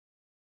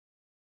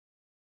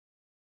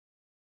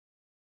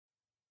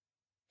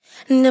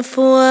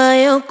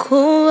Nafua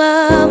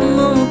kuwa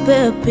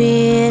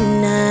Mupepi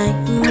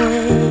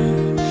Naimwe,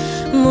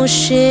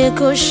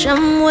 mushiko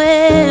shamwe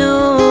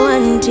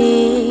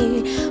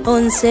andi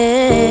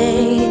onse.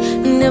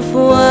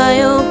 Nafua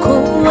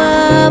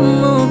kuwa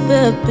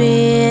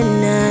Mupepi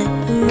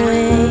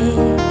Naimwe,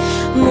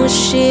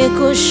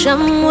 mushiko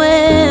shamwe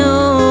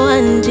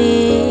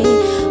andi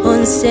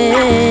onse.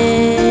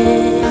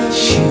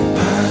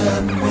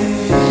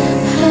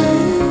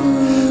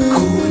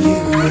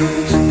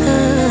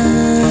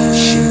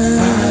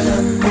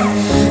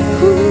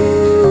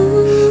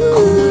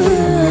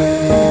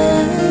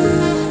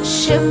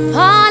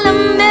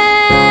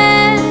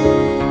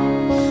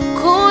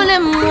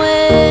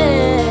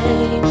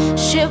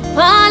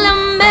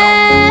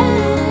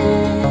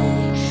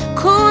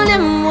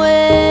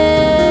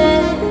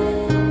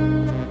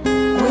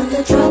 When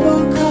the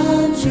trouble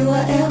comes, you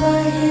are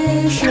ever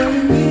here,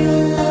 showing me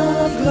your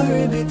love,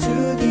 glory be to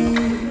thee.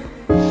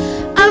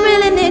 I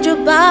really need you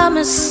by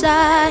my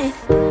side,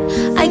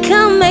 I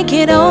can't make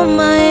it on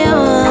my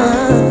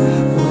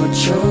own.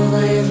 Watch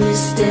over every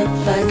step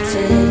I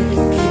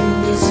take in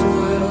this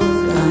world.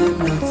 I'm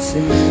not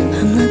safe.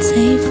 I'm not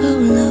safe, oh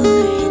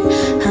Lord,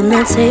 I'm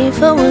not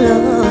safe, oh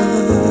Lord.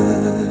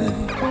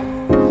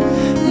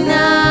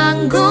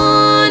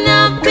 Nanguna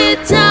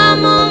pita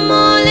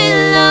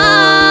mumulila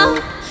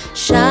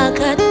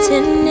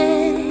shakatene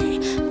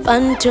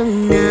phantom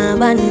na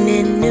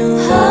banenu.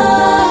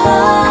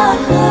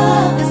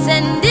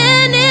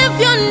 Sendeni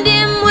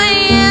vyondimwe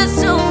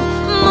Yesu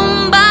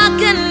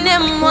mumbake ne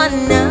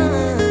mwana.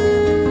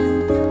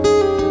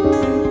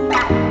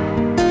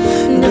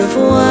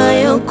 Nafua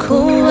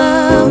yokuwa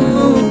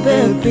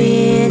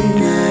Mupepi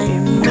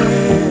Naimwe,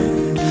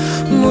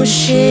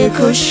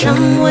 mushiko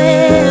shamwe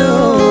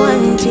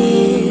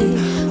andi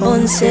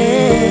onse.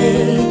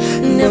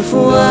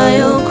 Nafua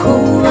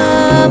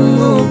yokuwa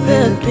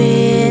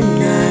Mupepi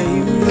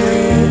Naimwe,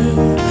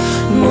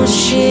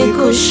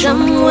 mushiko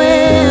shamwe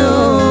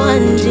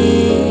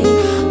andi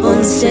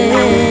onse.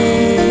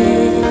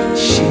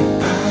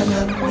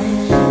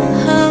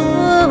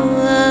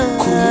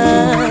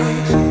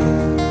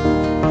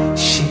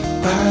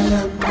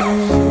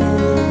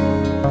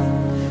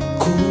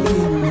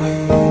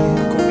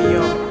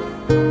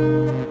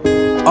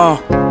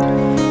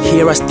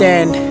 Here I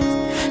stand,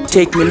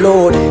 take me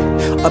Lord,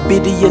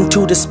 obedient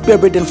to the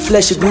spirit and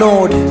flesh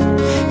ignored.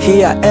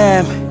 Here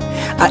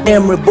I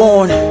am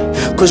reborn,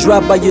 cause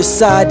right by your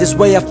side is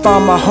where I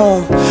found my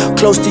home.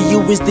 Close to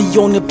you is the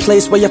only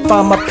place where I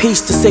find my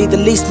peace. To say the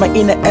least, my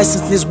inner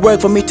essence needs work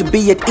for me to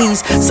be at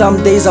ease.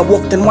 Some days I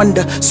walked and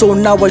wonder, so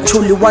now I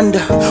truly wonder.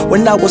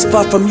 When I was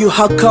far from you,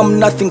 how come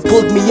nothing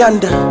pulled me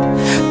under?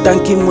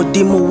 Thank you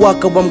Mudimu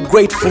Waka, I'm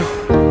grateful.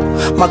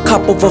 My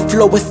cup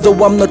overfloweth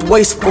though I'm not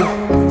wasteful.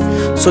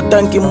 So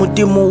thank you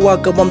Mudimu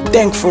Waka, I'm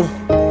thankful.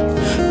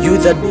 You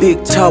that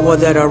big tower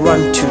that I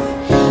run to.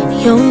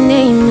 Your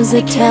name is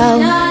a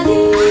tower,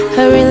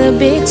 a really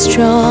big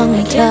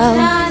strong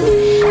tower.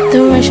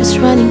 The righteous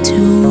running to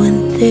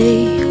and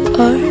they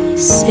are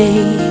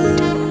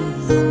saved.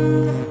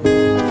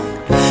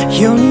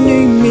 Your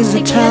name is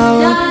a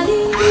tower,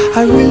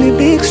 a really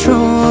big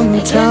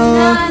strong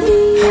tower.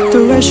 The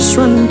righteous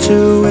run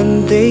to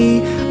and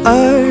they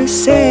are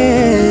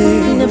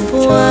saved.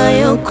 Nafua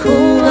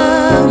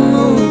yokuwa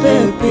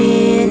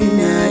Mupepi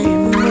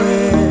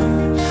Naimwe,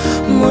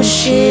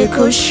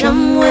 mushiko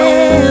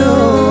shamwe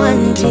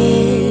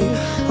andi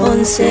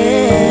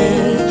onse.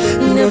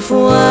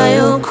 Nafua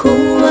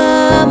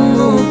yokuwa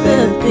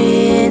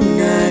Mupepi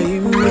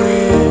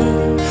Naimwe,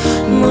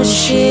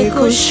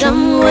 mushiko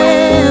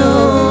shamwe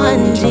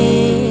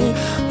andi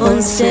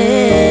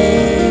onse.